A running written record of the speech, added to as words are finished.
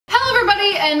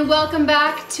everybody, and welcome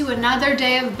back to another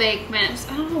day of BAKEMAS.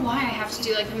 I don't know why I have to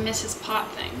do like the Mrs.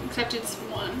 Pot thing, except it's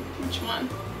one. Which one?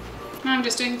 No, I'm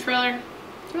just doing Thriller.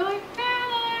 Thriller?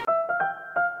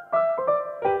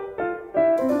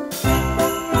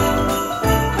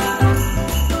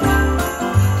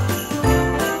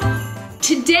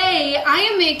 Today, I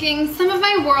am making some of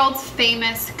my world's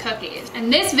famous cookies.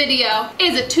 And this video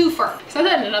is a twofer. I said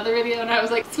that in another video and I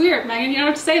was like, it's weird, Megan, you don't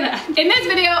have to say that. In this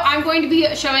video, I'm going to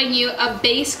be showing you a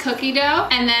base cookie dough,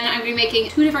 and then I'm gonna be making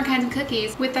two different kinds of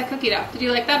cookies with that cookie dough. Did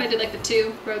you like that? I did like the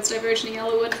two Roads Diversion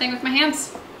Yellowwood thing with my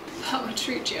hands.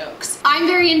 Poetry jokes. I'm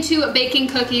very into baking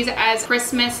cookies as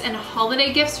Christmas and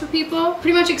holiday gifts for people.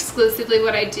 Pretty much exclusively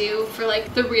what I do for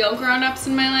like the real grown-ups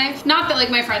in my life. Not that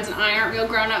like my friends and I aren't real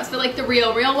grown-ups, but like the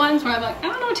real ones where I'm like, I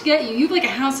don't know what to get you. You have like a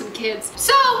house of kids.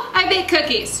 So I bake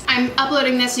cookies. I'm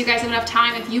uploading this so you guys have enough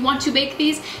time. If you want to bake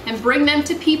these and bring them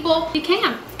to people, you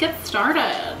can. Get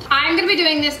started. I'm gonna be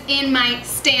doing this in my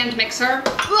stand mixer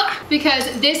because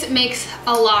this makes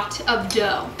a lot of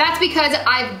dough. That's because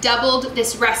I've doubled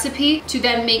this recipe to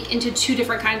then make into two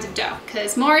different kinds of dough,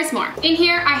 because more is more. In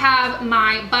here I have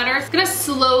my butter. I'm gonna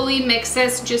slowly mix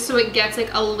this just so it gets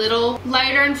like a little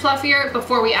lighter and fluffier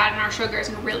before we add in our sugars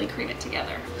and really cream it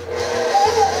together.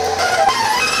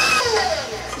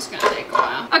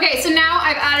 Okay, so now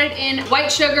I've added in white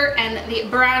sugar and the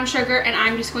brown sugar, and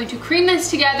I'm just going to cream this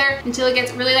together until it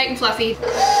gets really light and fluffy.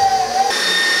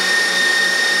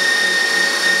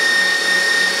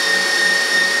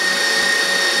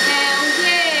 Hell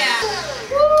yeah!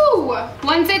 Woo!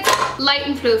 Once it's light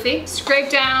and fluffy, scrape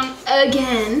down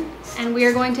again, and we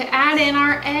are going to add in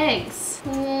our eggs,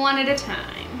 one at a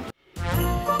time.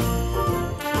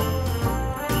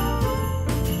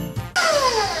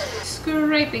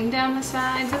 Scraping down the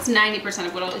sides. That's 90%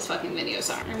 of what all these fucking videos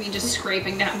are. I mean, just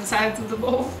scraping down the sides of the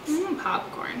bowl.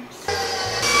 Popcorn.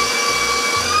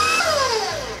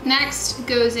 Next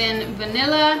goes in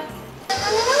vanilla.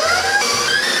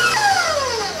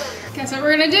 Guess what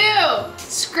we're gonna do?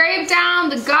 Scrape down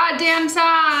the goddamn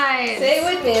sides. Say it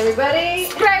with me, everybody.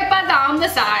 Scrape down the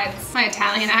sides. My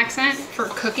Italian accent for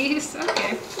cookies.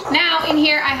 Okay. Now in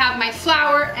here I have my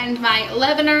flour and my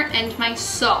leavener and my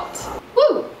salt.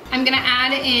 Woo! I'm gonna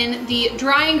add in the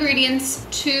dry ingredients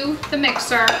to the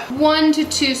mixer, 1 to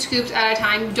 2 scoops at a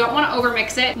time. You don't wanna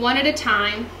overmix it, one at a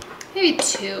time. Maybe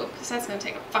 2, because that's gonna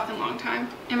take a fucking long time.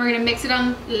 And we're gonna mix it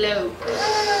on low.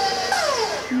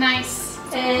 Nice.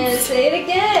 And say it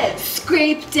again.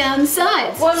 Scrape down the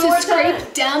sides. One more time.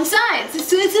 Scrape down sides. It's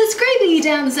scraping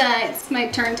down the sides. It's my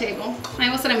turntable. I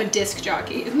almost said I'm a disc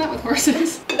jockey. Isn't that with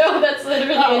horses? No, that's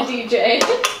literally a DJ.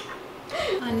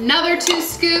 Another 2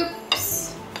 scoops.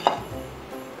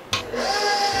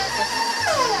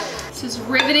 This is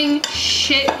riveting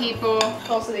shit, people.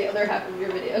 Also, the other half of your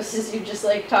videos is you just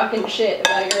like talking shit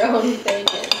about your own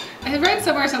bacon. I had read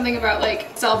somewhere something about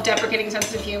like self-deprecating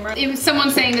sense of humor. It was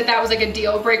someone saying that that was like a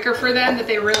deal breaker for them, that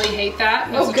they really hate that.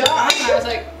 Oh god. And I was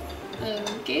like,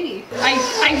 okay.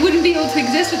 I wouldn't be able to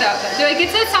exist without that. They're like,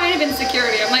 it's a sign of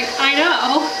insecurity. I'm like, I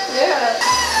know. Yeah.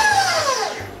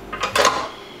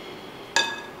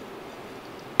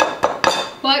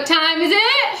 What time is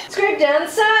it? Scrape down the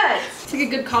sides. It's like a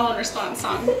good call and response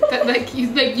song that like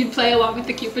you'd play along with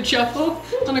the Cupid Shuffle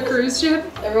on a cruise ship.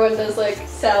 Everyone does like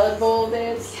salad bowl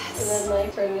dance, yes. And then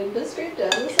like turn it into scrape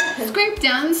down the sides. Scrape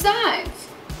down the sides.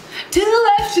 To the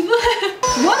left, to the left.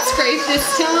 One scrape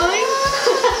this time.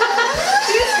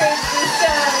 2 scrapes this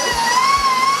time.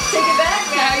 Take it back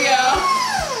now. There you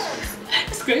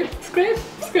go. Scrape, scrape,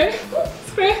 scrape,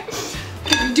 scrape.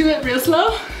 Can you do it real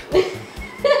slow?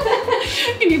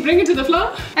 Can you bring it to the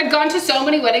floor? I've gone to so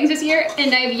many weddings this year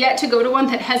and I've yet to go to one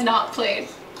that has not played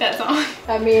that song.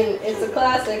 I mean, it's a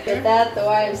classic. Get that, the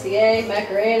YMCA,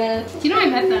 Macarena. You know I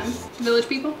met them, Village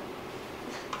People.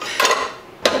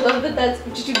 I love that that's,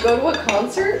 did you go to a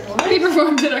concert? What? They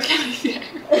performed at our county theater.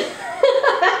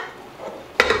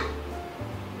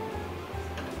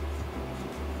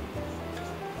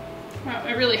 Wow,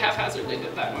 I really haphazardly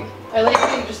did that one. I like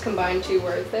how you just combined 2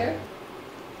 words there.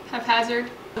 Haphazard.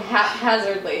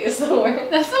 Haphazardly is the word.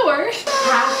 That's the word.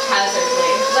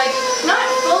 Haphazardly. Like, not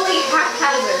fully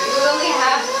haphazard. It was only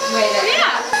halfway there.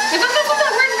 Yeah, I thought that's what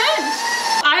that word meant.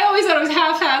 I always thought it was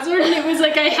haphazard and it was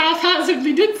like I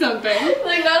haphazardly did something.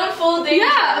 Like not a full danger.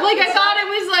 Yeah, like I thought it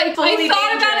was like, I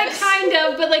thought about it kind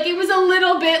of, but like it was a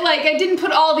little bit like I didn't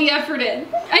put all the effort in.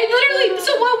 I literally,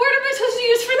 so what word am I supposed to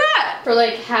use for that? For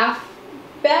like half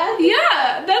bad?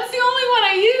 Yeah, that's the only one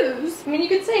I use. I mean, you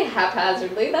could say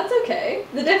haphazardly, that's okay.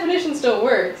 The definition still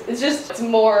works. It's just, it's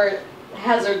more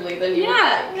hazardly than you would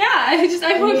think. Yeah,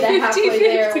 I wrote 50-50. halfway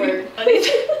there word.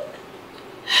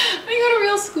 I go to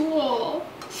real school.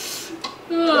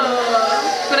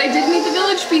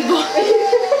 people.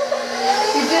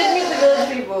 You did meet the village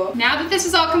people. Now that this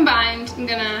is all combined, I'm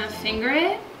gonna finger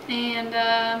it and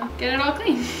get it all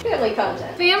clean. Family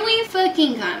content. Family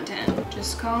fucking content.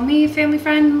 Just call me family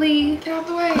friendly. Get out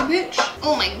the way, bitch.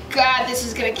 Oh my god, this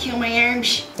is gonna kill my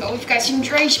arms. Oh, we've got some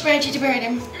dry spread to burn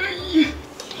them.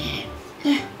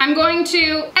 I'm going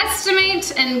to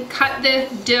estimate and cut the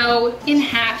dough in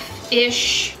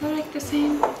half-ish. They're like the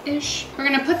same-ish. We're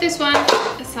gonna put this one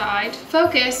aside.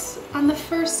 Focus on the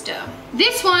first dough.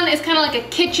 This one is kind of like a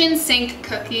kitchen sink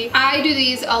cookie. I do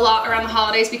these a lot around the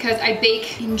holidays because I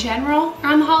bake in general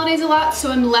around the holidays a lot,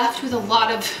 so I'm left with a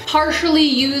lot of partially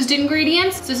used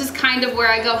ingredients. So this is kind of where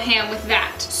I go ham with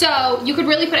that. So you could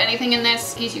really put anything in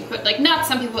this. You could put like nuts,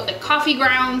 some people put like coffee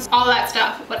grounds, all that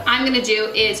stuff. What I'm gonna do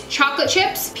is chocolate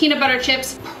chips, peanut butter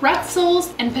chips,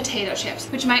 pretzels, and potato chips,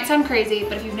 which might sound crazy,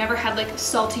 but if you've never had like a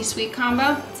salty sweet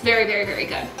combo, it's very, very, very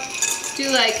good. Let's do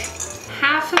like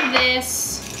half of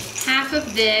this, half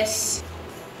of this.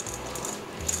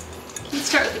 Let's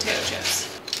start with potato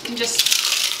chips. You can just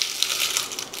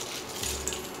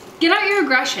get out your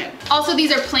aggression. Also,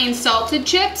 these are plain salted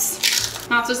chips.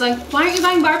 Mops was like, why aren't you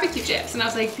buying barbecue chips? And I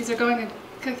was like, these are going in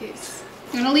cookies.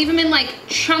 I'm gonna leave them in like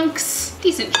chunks,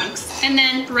 decent chunks. And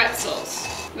then pretzels,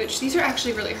 which these are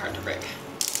actually really hard to break.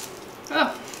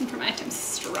 Oh, information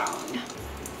strong.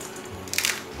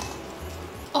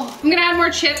 Oh, I'm gonna add more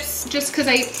chips just because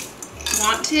I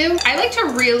want to. I like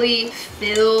to really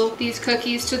fill these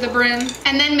cookies to the brim,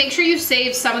 and then make sure you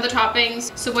save some of the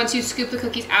toppings so once you scoop the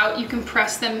cookies out, you can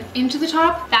press them into the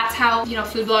top. That's how, you know,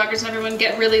 food bloggers and everyone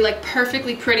get really like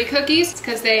perfectly pretty cookies. It's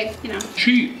because they, you know,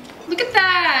 cheat. Look at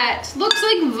that. Looks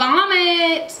like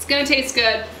vomit. It's gonna taste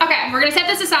good. Okay, we're gonna set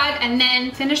this aside and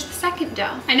then finish the second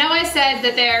dough. I know I said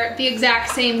that they're the exact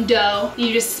same dough.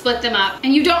 You just split them up.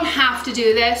 And you don't have to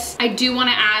do this. I do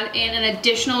wanna add in an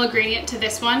additional ingredient to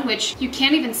this one, which you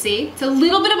can't even see. It's a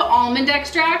little bit of almond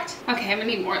extract. Okay, I'm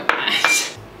gonna need more than that.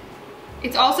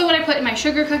 It's also what I put in my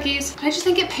sugar cookies. I just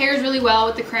think it pairs really well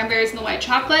with the cranberries and the white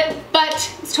chocolate, but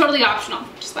it's totally optional,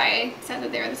 which is why I said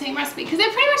that they were the same recipe, because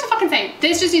they're pretty much the fucking same.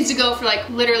 This just needs to go for like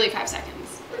literally 5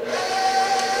 seconds.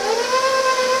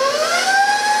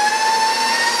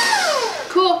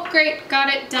 Cool, great,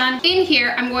 got it, done. In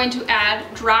here, I'm going to add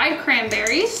dried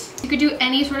cranberries. You could do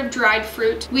any sort of dried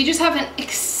fruit. We just have an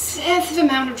excessive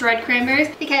amount of dried cranberries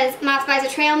because Mops buys a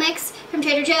trail mix from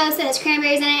Trader Joe's that has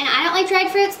cranberries in it, and I don't like dried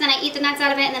fruits, then I eat the nuts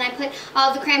out of it, and then I put all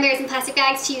of the cranberries in plastic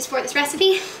bags to use for this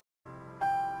recipe.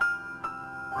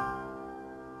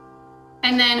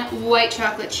 And then white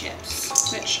chocolate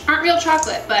chips, which aren't real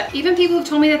chocolate, but even people who've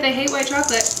told me that they hate white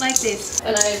chocolate like these.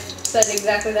 And I've said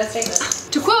exactly that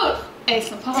statement. To quote Ace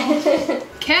Paul.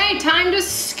 Okay, time to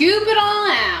scoop it all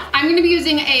out. I'm gonna be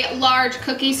using a large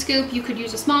cookie scoop. You could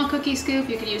use a small cookie scoop.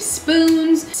 You could use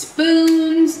spoons.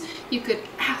 You could,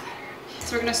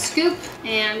 so we're gonna scoop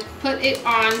and put it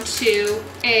onto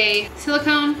a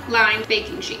silicone lined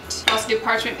baking sheet. Also do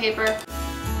parchment paper.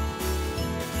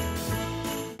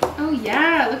 Oh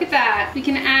yeah, look at that. We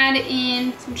can add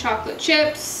in some chocolate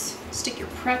chips. Stick your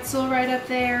pretzel right up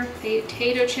there.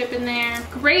 Potato chip in there.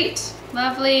 Great,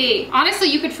 lovely. Honestly,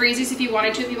 you could freeze these if you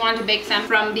wanted to bake them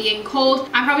from being cold.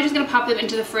 I'm probably just gonna pop them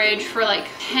into the fridge for like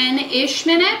 10-ish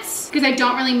minutes because I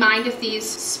don't really mind if these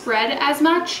spread as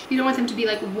much. You don't want them to be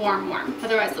like warm.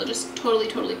 Otherwise they'll just totally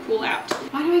cool out.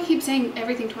 Why do I keep saying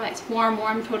everything twice? Warm,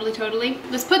 totally.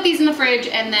 Let's put these in the fridge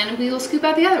and then we will scoop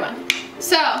out the other one.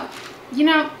 So, you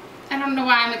know, I don't know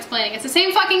why I'm explaining. It's the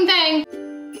same fucking thing.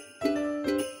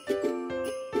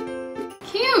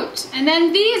 Cute. And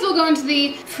then these will go into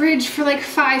the fridge for like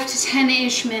 5 to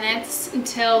 10-ish minutes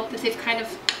until they've kind of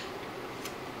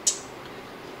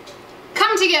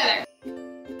come together.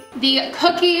 The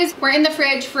cookies were in the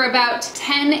fridge for about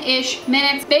 10-ish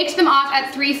minutes. Baked them off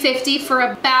at 350 for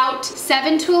about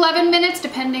 7 to 11 minutes,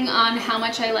 depending on how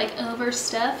much I like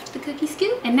overstuffed the cookie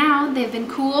scoop. And now they've been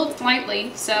cooled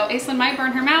slightly, so Aislinn might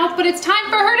burn her mouth, but it's time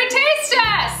for her to taste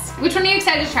us! Which one are you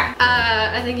excited to try?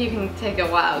 I think you can take a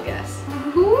wild guess.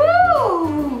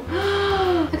 Ooh!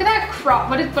 Look at that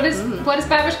what is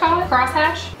Babish call it?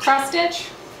 Crosshatch? Cross stitch?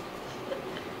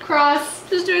 Cross.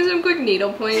 Just doing some quick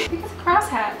needle point. I think it's a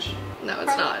crosshatch. No,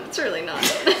 it's not. It's really not.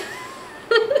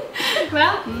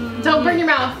 Well, don't burn your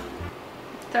mouth.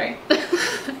 Sorry. Do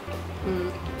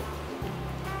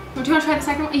you want to try the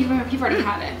second one? You've already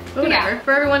had it. Whatever. Yeah.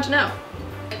 For everyone to know.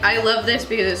 I love this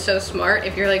because it's so smart.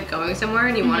 If you're like going somewhere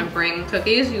and you want to bring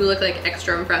cookies, you look like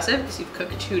extra impressive because you've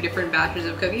cooked 2 different batches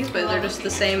of cookies, but they're just the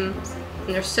same.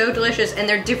 And they're so delicious, and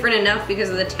they're different enough because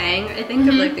of the tang, I think,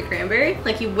 of like the cranberry.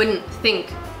 Like you wouldn't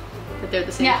think that they're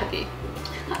the same cookie.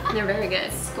 They're very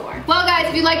good. Score. Well guys,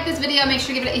 if you liked this video, make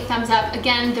sure to give it a thumbs up.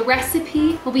 Again, the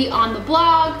recipe will be on the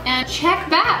blog, and check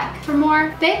back for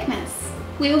more BAKEMAS.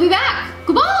 We will be back.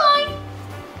 Goodbye!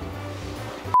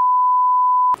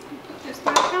 Put this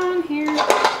back on here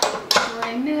for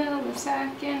a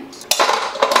millisecond.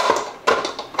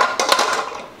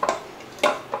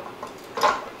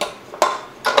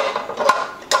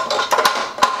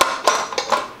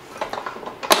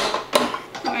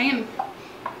 I am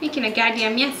making a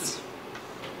goddamn mess.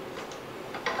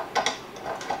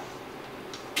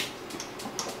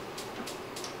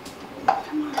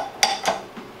 Come on.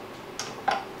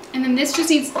 And then this just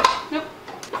needs, nope.